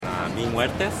Mil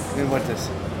Muertes. Mil Muertes.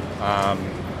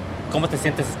 ¿Cómo te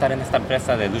sientes estar en esta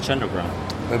empresa de lucha underground?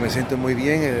 Pues me siento muy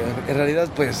bien. En realidad,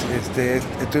 pues, es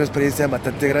una experiencia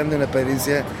bastante grande, una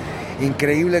experiencia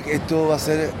increíble. Esto va a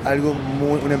ser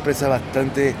una empresa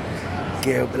bastante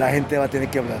que la gente va a tener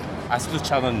que hablar. Has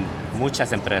luchado en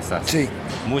muchas empresas. Sí.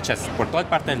 Muchas, por toda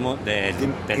parte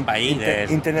del país.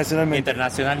 Internacionalmente.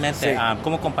 Internacionalmente. Sí.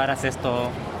 ¿Cómo comparas esto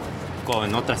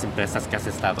con otras empresas que has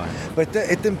estado en? Pues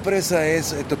esta empresa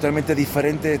es totalmente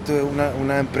diferente. Esto es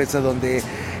una empresa donde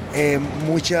es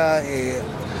mucho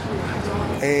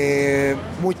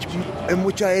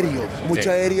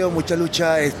aéreo, mucha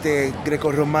lucha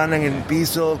grecorromana en el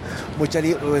piso, mucha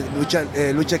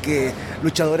lucha que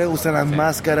luchadores usan las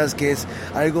máscaras, que es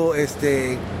algo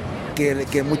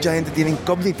que mucha gente tiene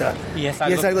incógnita y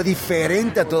es algo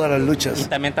diferente a todas las luchas. Y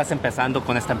también estás empezando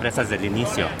con esta empresa desde el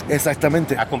inicio.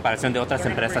 Exactamente. A comparación de otras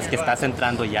empresas que estás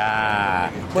entrando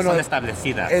ya son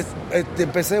establecidas.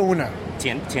 Empecé una.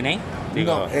 ¿TNA?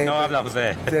 Digo, no hablamos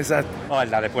de... Exacto.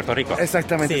 La de Puerto Rico.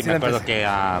 Exactamente. Sí, me acuerdo que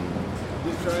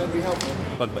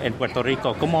en Puerto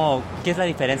Rico, ¿qué es la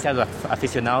diferencia de los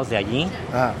aficionados de allí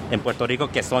en Puerto Rico,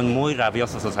 que son muy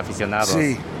rabiosos los aficionados?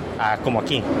 Sí. Como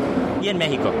aquí. ¿Y en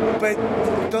México? Pues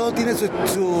todo tiene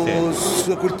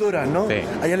su cultura, ¿no? Sí.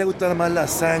 A ella le gusta más la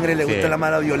sangre, le gusta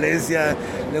más la violencia,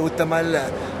 le gusta más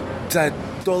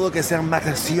todo que sea más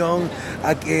acción.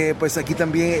 Pues aquí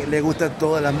también le gustan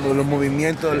todos los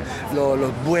movimientos,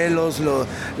 los vuelos,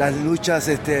 las luchas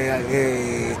en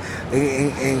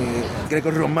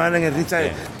greco-romana, en el ring,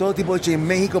 todo tipo de lucha. En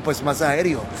México pues más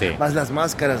aéreo, más las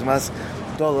máscaras, más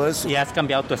todo eso. ¿Y has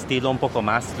cambiado tu estilo un poco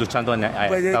más luchando en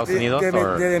Estados Unidos?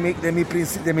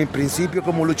 De mi principio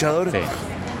como luchador,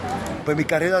 pues mi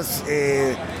carrera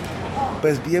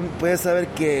pues bien, puedes saber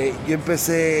que yo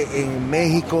empecé en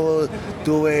México,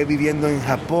 estuve viviendo en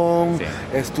Japón,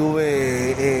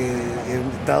 estuve en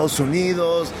Estados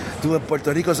Unidos, estuve en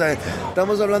Puerto Rico. O sea,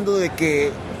 estamos hablando de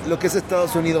que lo que es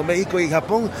Estados Unidos, México y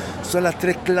Japón son las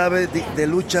tres claves de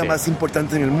lucha más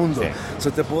importantes en el mundo.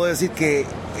 Te puedo decir que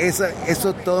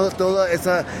toda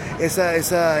esa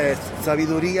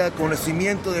sabiduría,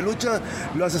 conocimiento de lucha,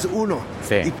 lo haces uno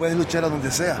y puedes luchar a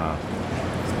donde sea.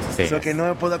 Que no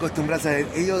me puedo acostumbrar a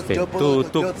ellos. Yo puedo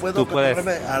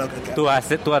acostumbrarme a lo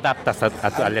que tú adaptas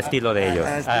al estilo de ellos.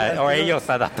 O ellos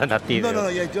adaptan a ti. No,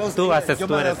 yo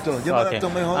me adapto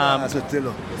mejor a su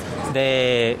estilo.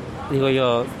 Digo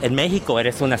yo, en México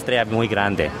eres una estrella muy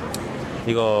grande.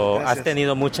 Digo, gracias. Has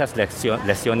tenido muchas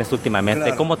lesiones últimamente.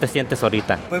 Claro. ¿Cómo te sientes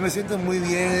ahorita? Pues me siento muy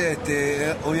bien.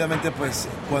 Obviamente, pues,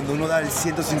 cuando uno da el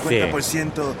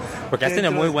 150%... Porque has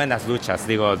tenido muy buenas luchas.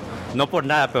 Digo, no por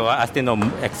nada, pero has tenido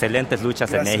excelentes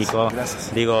luchas en México.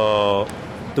 Gracias. Digo,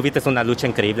 tuviste una lucha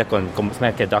increíble con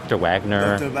Dr.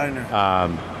 Wagner.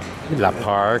 LA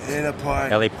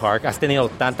Park. Has tenido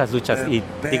tantas luchas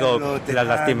las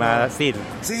lastimadas. Sí,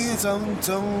 son...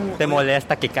 ¿Te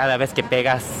molesta que cada vez que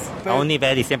pegas a un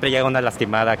nivel y siempre llega una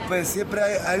lastimada? Pues siempre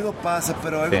algo pasa,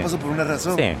 pero algo pasa por una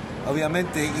razón.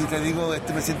 Obviamente, y te digo,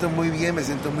 me siento muy bien, me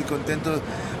siento muy contento,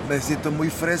 me siento muy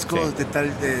fresco de estar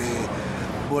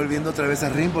volviendo otra vez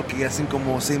al ring, porque ya hacen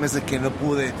como 6 meses que no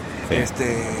pude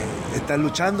estar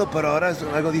luchando, pero ahora es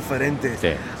algo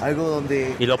diferente, algo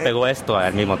donde... Y lo pegó esto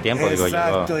al mismo tiempo, digo yo.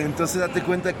 Exacto, entonces date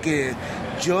cuenta que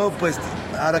yo pues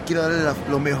ahora quiero darle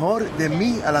lo mejor de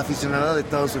mí al aficionado de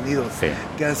Estados Unidos,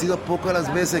 que han sido pocas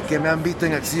las veces que me han visto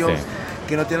en acción,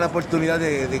 que no tienen la oportunidad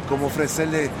de cómo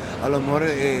ofrecerle, a lo mejor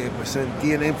pues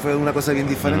entienden, fue una cosa bien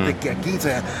diferente que aquí,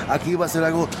 aquí va a ser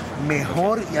algo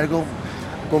mejor y algo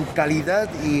con calidad,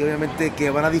 y obviamente que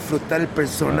van a disfrutar el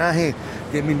personaje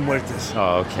de Mil Muertes.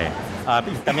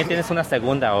 También tienes una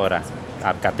segunda ahora,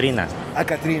 a Catrina. A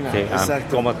Catrina,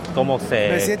 exacto. ¿Cómo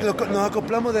se...? Nos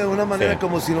acoplamos de una manera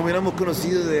como si nos hubiéramos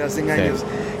conocido de hace años.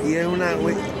 Y es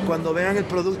cuando vean el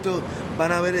producto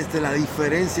van a ver la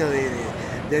diferencia de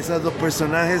esos dos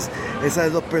personajes, esas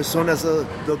dos personas, esos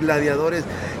dos gladiadores,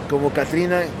 como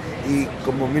Catrina y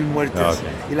como Mil Muertes.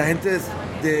 Y la gente...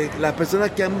 las personas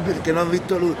que no han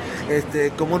visto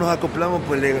cómo nos acoplamos,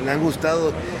 pues le han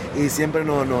gustado y siempre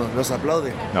nos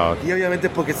aplauden. Y obviamente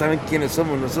porque saben quiénes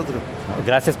somos nosotros.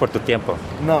 Gracias por tu tiempo.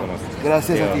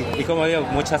 Gracias a ti. Y como digo,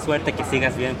 mucha suerte, que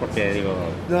sigas bien, porque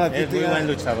es muy buen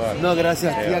luchador.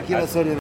 Gracias. Aquí a Osorio.